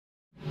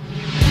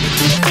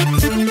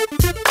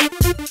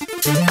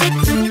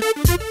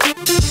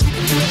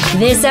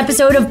This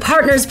episode of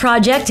Partners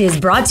Project is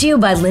brought to you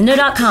by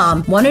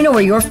lynda.com. Want to know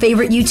where your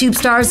favorite YouTube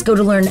stars go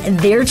to learn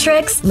their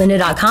tricks?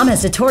 Lynda.com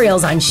has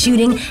tutorials on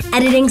shooting,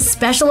 editing,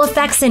 special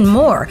effects, and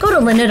more. Go to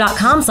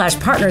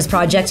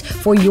lynda.com/partnersproject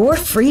for your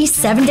free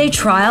 7-day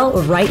trial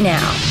right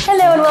now.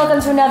 Hello and welcome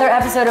to another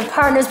episode of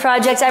Partners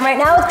Project. I'm right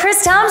now with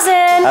Chris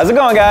Thompson. How's it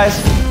going,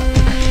 guys?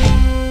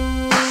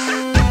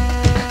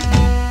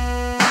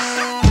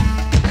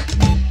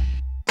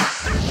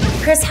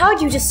 Chris, how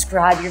would you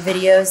describe your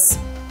videos?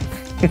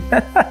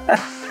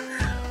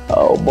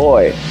 Oh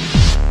boy.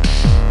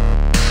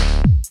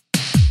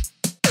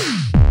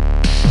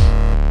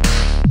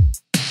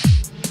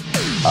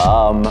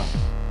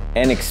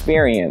 An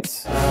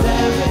experience.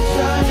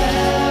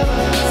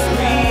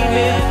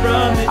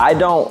 I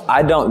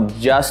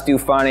don't just do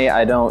funny,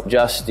 I don't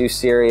just do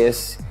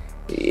serious.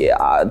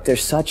 Yeah,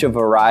 there's such a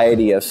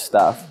variety of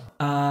stuff.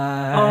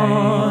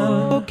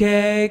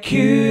 Okay,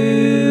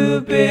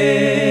 Cupid.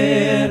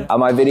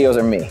 My videos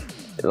are me.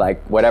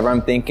 Like whatever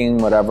I'm thinking,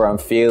 whatever I'm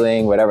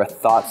feeling, whatever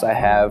thoughts I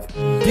have.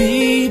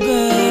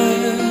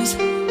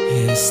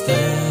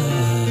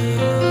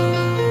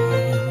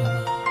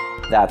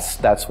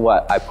 That's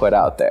what I put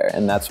out there,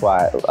 and that's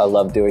why I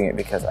love doing it,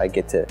 because I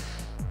get to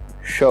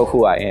show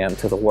who I am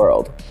to the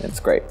world. It's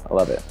great. I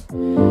love it.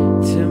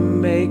 To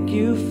make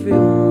you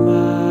feel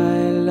my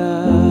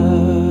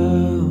love.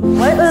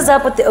 What was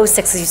up with the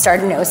 06? You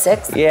started in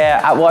 06?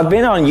 Yeah, well, I've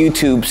been on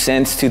YouTube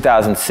since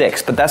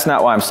 2006, but that's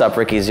not why I'm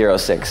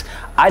SupRicky06.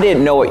 I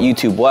didn't know what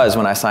YouTube was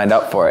when I signed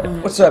up for it.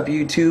 What's up,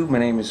 YouTube? My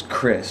name is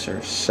Chris, or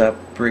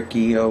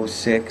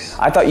SupRicky06.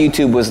 I thought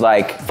YouTube was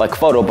like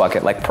Photo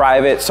Bucket, like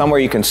private, somewhere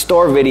you can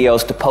store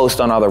videos to post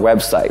on other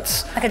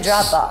websites. Like a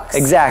Dropbox.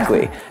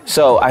 Exactly.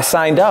 So I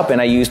signed up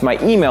and I used my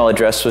email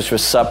address, which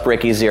was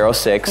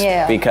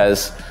SupRicky06,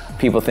 because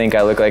people think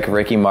I look like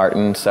Ricky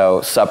Martin, so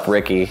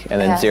SupRicky, and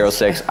then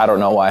 06. I don't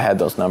know why I had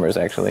those numbers,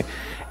 actually.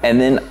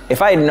 And then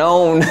if I had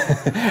known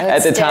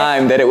at the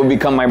time that it would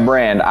become my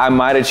brand, I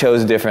might have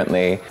chose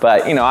differently.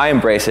 But you know, I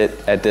embrace it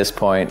at this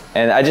point.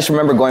 And I just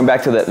remember going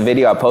back to the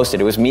video I posted.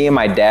 It was me and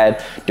my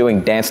dad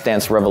doing Dance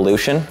Dance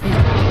Revolution.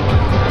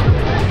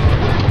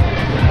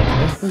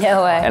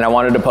 No way. And I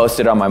wanted to post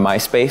it on my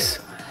MySpace.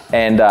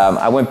 And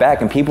I went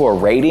back and people were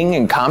rating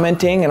and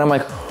commenting, and I'm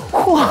like,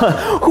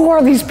 who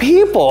are these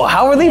people?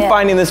 How are they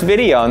finding this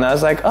video? And I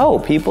was like, oh,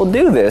 people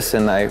do this.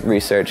 And I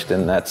researched,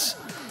 and that's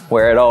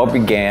where it all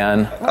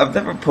began. I've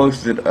never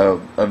posted a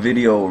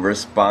video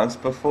response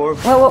before.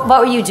 What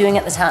were you doing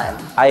at the time?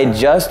 I had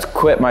just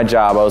quit my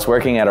job. I was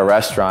working at a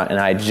restaurant, and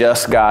I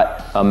just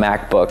got a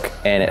MacBook,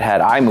 and it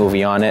had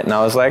iMovie on it, and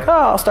I was like, oh,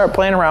 I'll start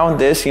playing around with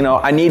this. You know,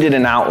 I needed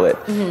an outlet.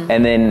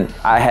 And then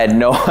I had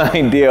no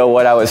idea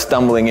what I was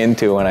stumbling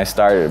into when I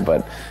started,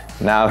 but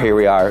now here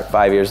we are,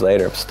 5 years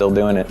later, I'm still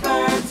doing it.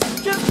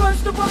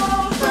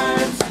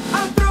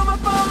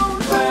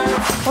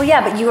 Well,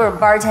 yeah, but you were a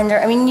bartender.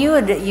 I mean,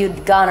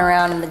 you'd gone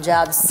around in the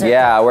job circuit.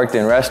 Yeah, I worked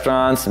in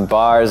restaurants and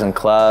bars and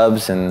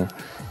clubs, and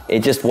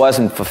it just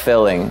wasn't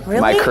fulfilling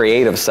my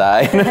creative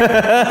side,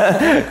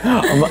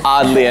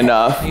 oddly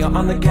enough. You're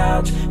on the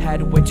couch,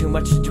 had way too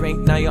much to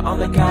drink, now you're on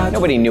the couch.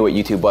 Nobody knew what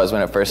YouTube was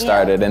when it first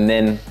started, and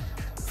then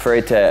for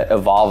it to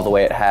evolve the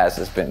way it has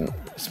been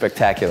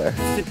spectacular.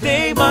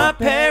 Today my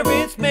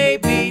parents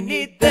made me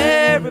need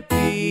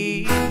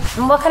therapy.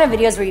 And what kind of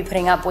videos were you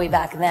putting up way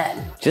back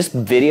then? Just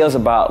videos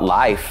about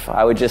life.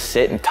 I would just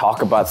sit and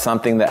talk about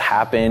something that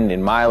happened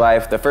in my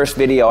life. The first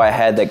video I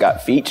had that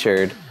got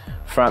featured,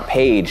 front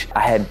page,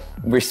 I had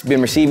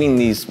been receiving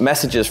these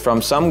messages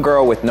from some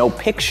girl with no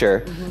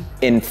picture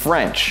in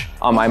French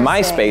on my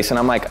MySpace, and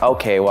I'm like,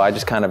 okay, well, I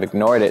just kind of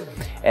ignored it.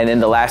 And then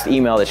the last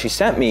email that she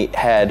sent me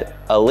had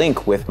a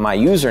link with my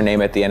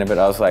username at the end of it.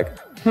 I was like,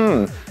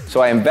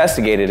 So I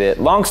investigated it.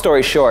 Long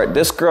story short,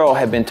 this girl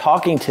had been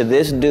talking to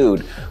this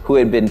dude who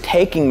had been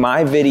taking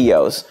my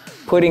videos,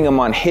 putting them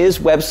on his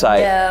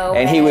website,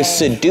 and he was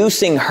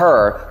seducing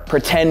her,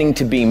 pretending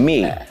to be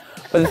me.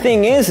 But the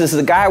thing is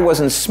the guy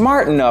wasn't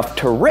smart enough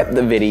to rip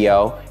the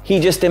video, he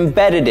just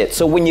embedded it.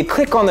 So when you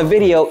click on the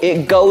video,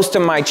 it goes to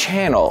my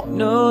channel.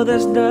 No,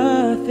 there's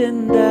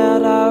nothing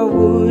that I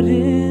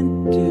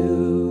wouldn't do.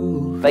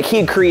 Like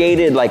he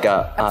created like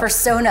a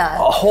persona.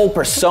 A whole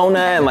persona,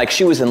 and like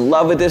she was in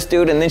love with this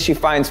dude, and then she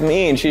finds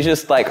me and she's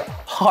just like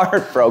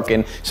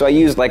heartbroken. So I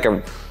used like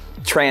a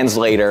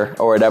translator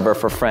or whatever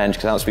for French,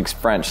 because I don't speak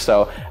French.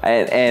 So,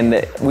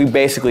 and we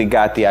basically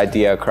got the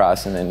idea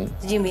across, and then...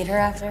 Did you meet her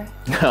after?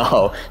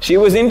 No, she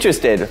was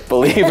interested,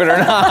 believe it or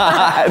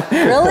not.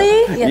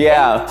 Really?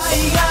 Yeah.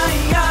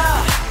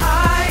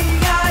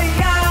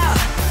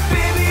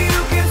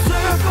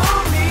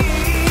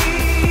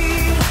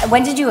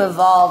 When did you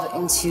evolve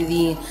into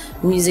the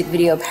music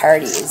video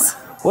parodies?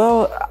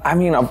 Well, I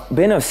mean, I've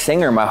been a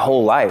singer my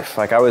whole life.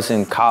 Like I was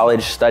in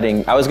college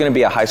studying, I was gonna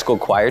be a high school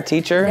choir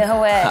teacher.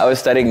 No way. I was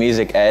studying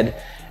music ed.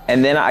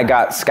 And then I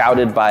got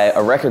scouted by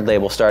a record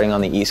label starting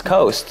on the East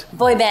Coast.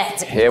 Boy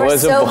band. It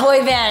was a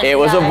boy band. It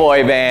was a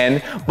boy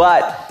band,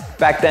 but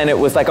back then it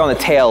was like on the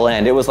tail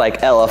end. It was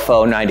like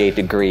LFO 98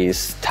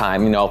 Degrees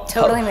time, you know.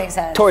 Totally makes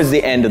sense. Towards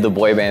the end of the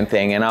boy band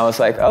thing. And I was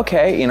like,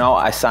 okay, you know,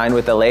 I signed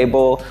with the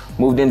label,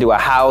 moved into a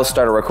house,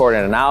 started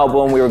recording an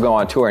album. We were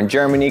going on tour in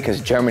Germany because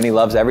Germany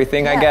loves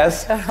everything, I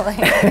guess. Totally.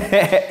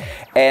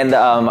 And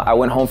I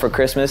went home for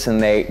Christmas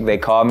and they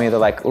called me. They're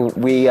like,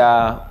 we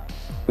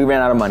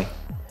ran out of money.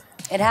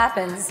 It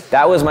happens.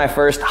 That was my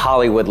first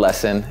Hollywood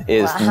lesson,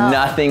 is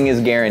nothing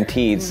is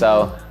guaranteed.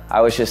 So I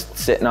was just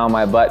sitting on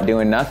my butt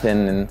doing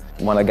nothing, and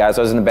one of the guys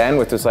I was in the band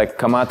with was like,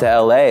 come out to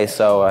LA.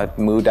 So I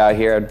moved out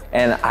here,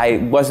 and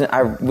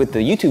with the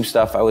YouTube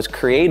stuff, I was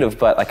creative,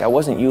 but like I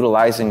wasn't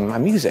utilizing my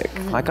music.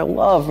 Like I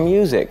love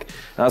music.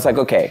 And I was like,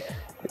 okay,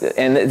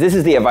 and this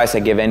is the advice I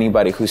give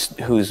anybody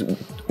who's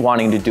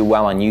wanting to do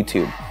well on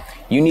YouTube.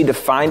 You need to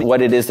find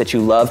what it is that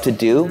you love to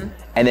do,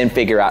 and then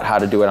figure out how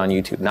to do it on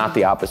YouTube, not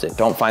the opposite.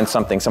 Don't find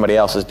something somebody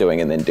else is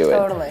doing and then do it.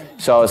 Totally.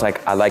 So I was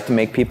like, I like to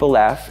make people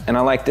laugh and I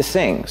like to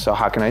sing. So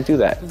how can I do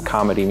that?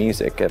 Comedy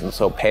music, and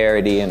so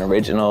parody and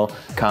original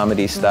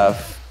comedy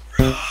stuff.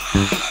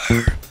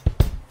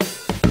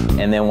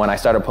 And then when I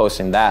started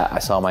posting that, I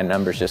saw my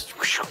numbers just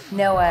whoosh.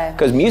 No way.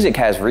 Because music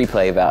has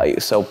replay value,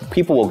 so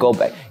people will go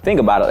back.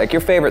 Think about it, like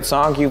your favorite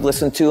song you've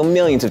listened to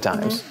millions of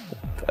times.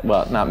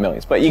 Well, not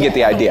millions, but you get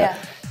the idea. Yeah.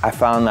 I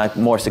found like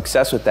more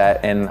success with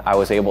that, and I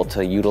was able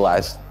to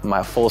utilize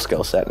my full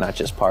skill set, not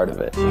just part of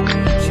it.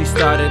 She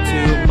started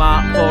to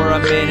mop for a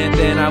minute,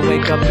 then I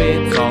wake up,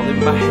 it's all in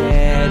my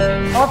head.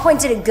 At what point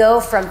did it go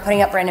from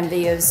putting up random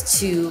videos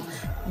to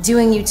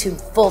doing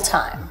YouTube full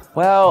time?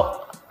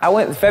 Well,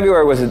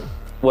 February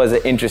was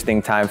an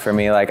interesting time for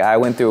me. Like I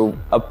went through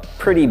a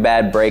pretty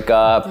bad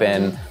breakup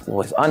and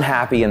was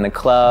unhappy in the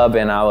club,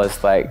 and I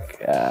was like,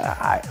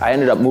 I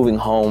ended up moving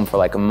home for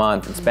like a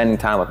month and spending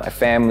time with my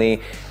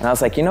family, and I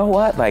was like, you know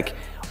what, like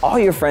all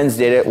your friends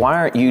did it, why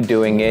aren't you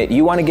doing it?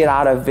 You want to get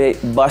out of it,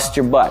 bust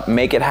your butt,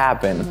 make it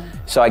happen.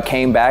 So I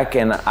came back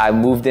and I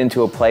moved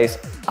into a place,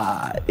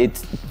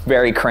 it's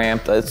very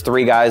cramped, it's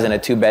 3 guys in a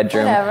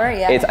 2-bedroom. Whatever,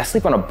 yeah. I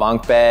sleep on a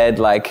bunk bed,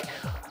 like,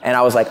 and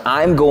I was like,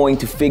 I'm going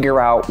to figure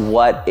out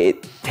what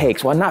it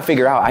takes. Well, not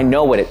figure out, I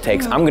know what it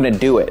takes. I'm gonna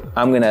do it.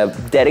 I'm gonna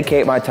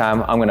dedicate my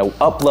time. I'm gonna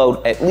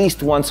upload at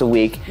least once a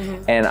week.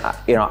 And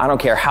you know, I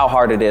don't care how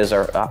hard it is,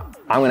 or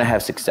I'm gonna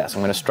have success.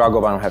 I'm gonna struggle,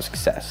 but I'm gonna have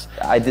success.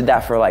 I did that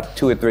for like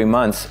 2 or 3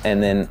 months,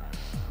 and then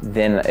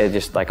it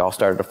just like all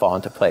started to fall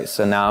into place.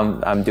 So now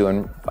I'm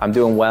doing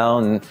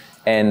well,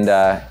 and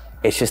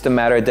it's just a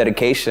matter of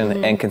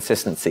dedication and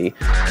consistency.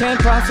 Can't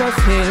process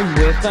him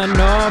with a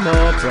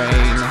normal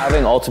brain.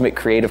 Having ultimate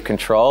creative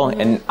control,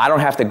 and I don't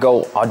have to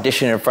go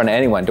audition in front of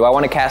anyone. Do I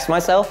want to cast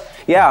myself?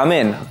 Yeah, I'm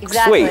in.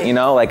 Exactly. Sweet, you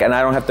know, like, and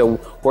I don't have to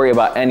worry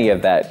about any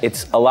of that.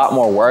 It's a lot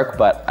more work,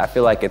 but I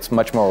feel like it's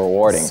much more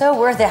rewarding. So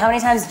worth it. How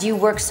many times do you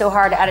work so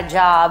hard at a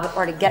job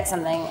or to get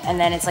something, and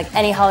then it's like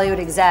any Hollywood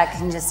exec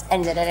can just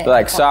end it at any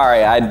Like, point?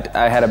 sorry,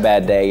 I had a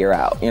bad day, you're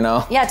out, you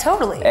know? Yeah,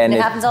 totally. And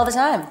it happens all the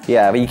time.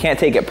 Yeah, but you can't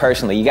take it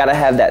personally. You gotta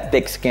have that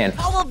thick skin.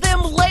 All of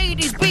them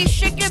ladies be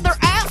shaking their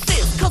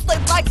asses, cause they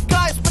like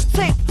guys with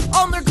tape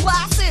on their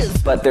glasses.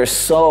 But there's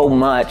so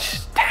much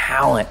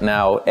talent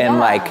now, and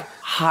like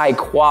high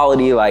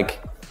quality, like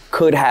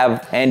could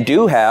have and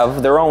do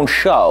have their own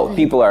show.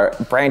 People are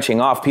branching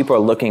off. People are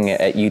looking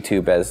at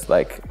YouTube as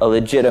like a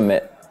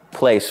legitimate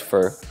place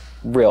for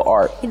real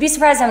art. You'd be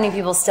surprised how many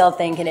people still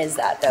think it is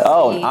that, though.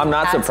 Oh, I'm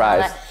not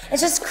surprised.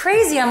 It's just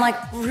crazy. I'm like,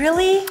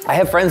 really? I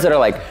have friends that are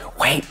like,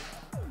 wait,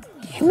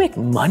 you make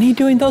money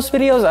doing those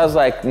videos? I was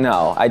like,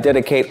 no, I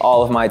dedicate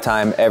all of my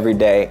time every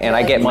day, and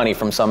I get money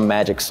from some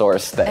magic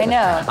source thing. I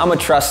know. I'm a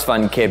trust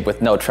fund kid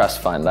with no trust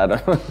fund. I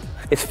don't.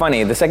 It's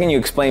funny, the second you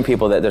explain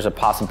people that there's a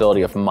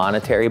possibility of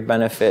monetary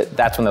benefit,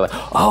 that's when they're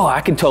like, oh, I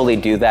can totally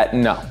do that.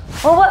 No.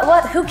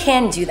 Well, who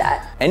can do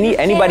that?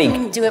 Anybody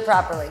can do it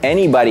properly.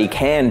 Anybody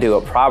can do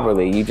it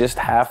properly. You just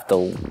have to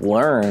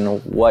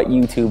learn what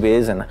YouTube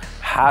is and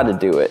how to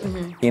do it.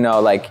 You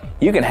know, like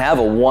you can have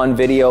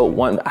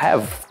I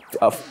have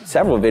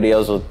several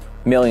videos with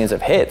millions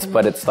of hits,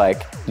 but it's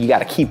like, you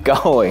gotta keep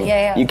going.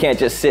 Yeah. You can't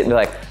just sit and be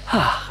like,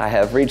 I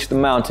have reached the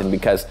mountain,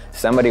 because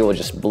somebody will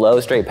just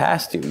blow straight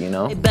past you, you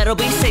know? It better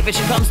be safe if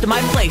she comes to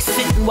my place.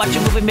 Sit and watch a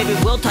movie, maybe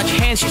we'll touch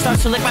hands. She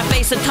starts to lick my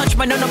face and touch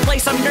my no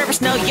place. I'm nervous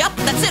now, yup,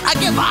 that's it, I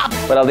give up.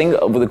 But I think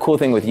the cool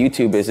thing with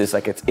YouTube is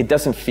like it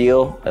doesn't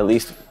feel, at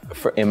least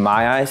in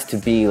my eyes, to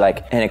be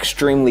like an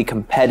extremely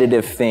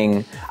competitive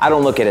thing. I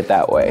don't look at it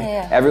that way.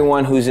 Yeah.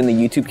 Everyone who's in the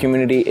YouTube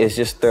community is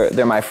just,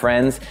 they're my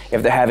friends.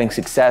 If they're having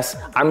success,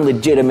 I'm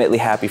legitimately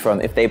happy for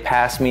them. If they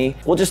pass me,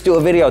 we'll just do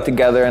a video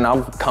together and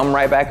I'll come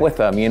right back with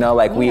them, you know?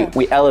 Like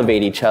we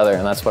elevate each other,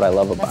 and that's what I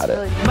love about it.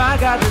 Really My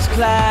God, this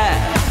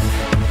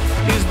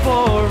class is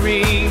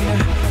boring.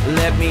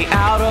 Let me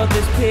out of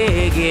this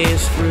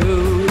piggish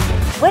fruit.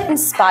 What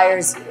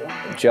inspires you?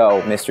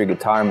 Joe, Mystery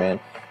Guitar Man,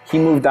 he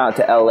moved out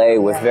to LA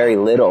with very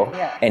little,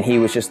 and he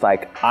was just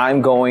like,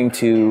 I'm going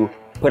to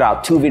put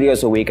out 2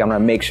 videos a week. I'm gonna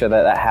make sure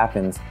that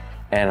happens.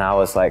 And I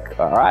was like,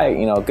 all right,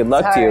 you know, good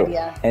luck to you.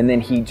 Yeah. And then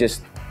he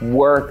just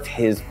worked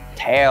his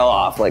tail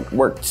off, like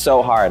worked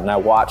so hard, and I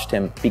watched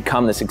him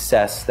become the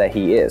success that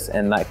he is.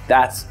 And like,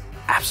 that's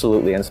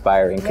absolutely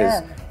inspiring,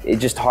 because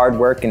it's just hard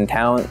work and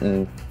talent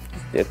and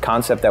a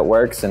concept that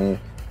works, and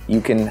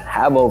you can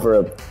have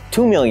over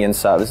 2 million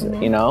subs,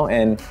 you know,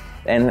 and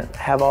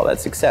have all that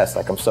success.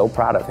 Like, I'm so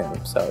proud of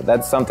him. So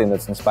that's something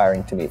that's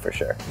inspiring to me for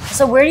sure.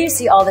 So where do you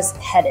see all this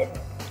headed?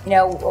 You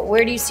know,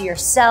 where do you see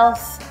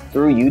yourself?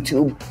 Through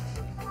YouTube,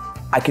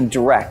 I can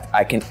direct,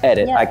 I can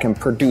edit, I can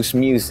produce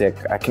music,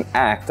 I can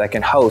act, I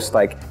can host.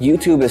 Like,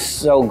 YouTube is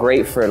so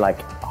great for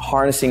like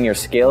harnessing your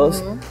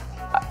skills.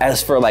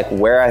 As for like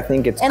where I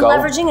think it's going. And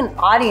leveraging an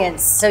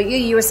audience. So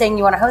you were saying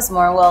you want to host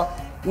more. Well,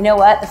 you know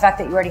what? The fact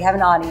that you already have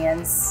an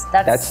audience,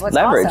 that's what's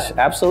leverage, awesome.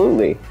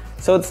 Absolutely.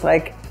 So it's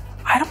like,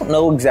 I don't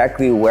know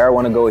exactly where I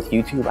want to go with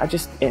YouTube.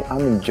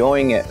 I'm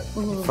enjoying it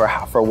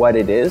for what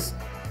it is,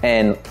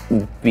 and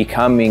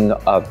becoming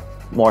a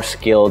more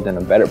skilled and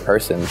a better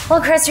person.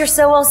 Well, Chris, you're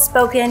so well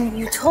spoken.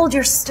 You told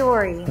your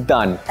story.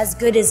 Done. As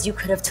good as you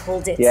could have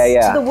told it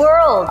to the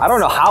world. I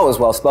don't know how I was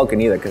well spoken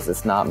either, because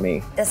it's not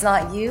me. That's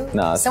not you?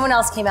 No. Someone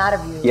else came out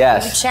of you.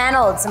 Yes. You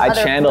channeled some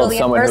other channeled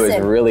someone person. who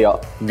is really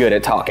good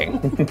at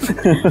talking.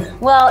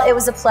 Well, it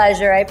was a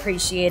pleasure. I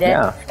appreciate it.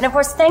 Yeah. And of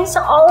course, thanks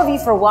to all of you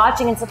for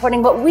watching and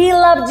supporting what we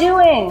love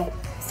doing.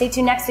 Stay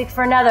tuned next week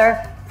for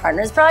another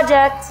Partners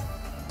Project.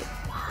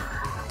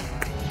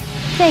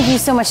 Thank you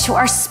so much to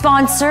our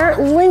sponsor,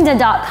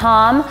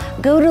 lynda.com.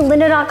 Go to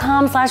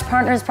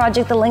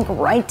lynda.com/partnersproject, the link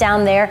right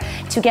down there,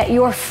 to get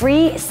your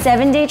free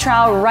 7-day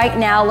trial right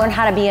now. Learn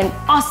how to be an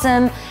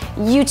awesome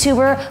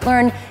YouTuber,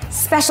 learn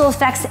special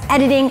effects,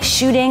 editing,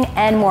 shooting,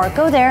 and more.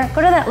 Go there,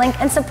 go to that link,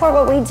 and support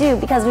what we do,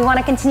 because we want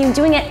to continue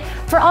doing it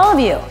for all of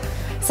you.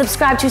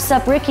 Subscribe to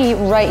SupRicky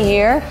right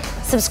here.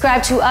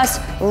 Subscribe to us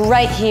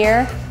right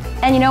here.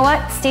 And you know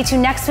what? Stay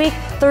tuned next week,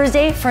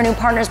 Thursday, for a new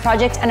Partners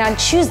Project. And on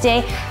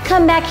Tuesday,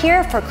 come back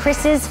here for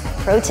Chris's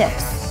Pro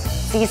Tips.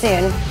 See you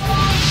soon.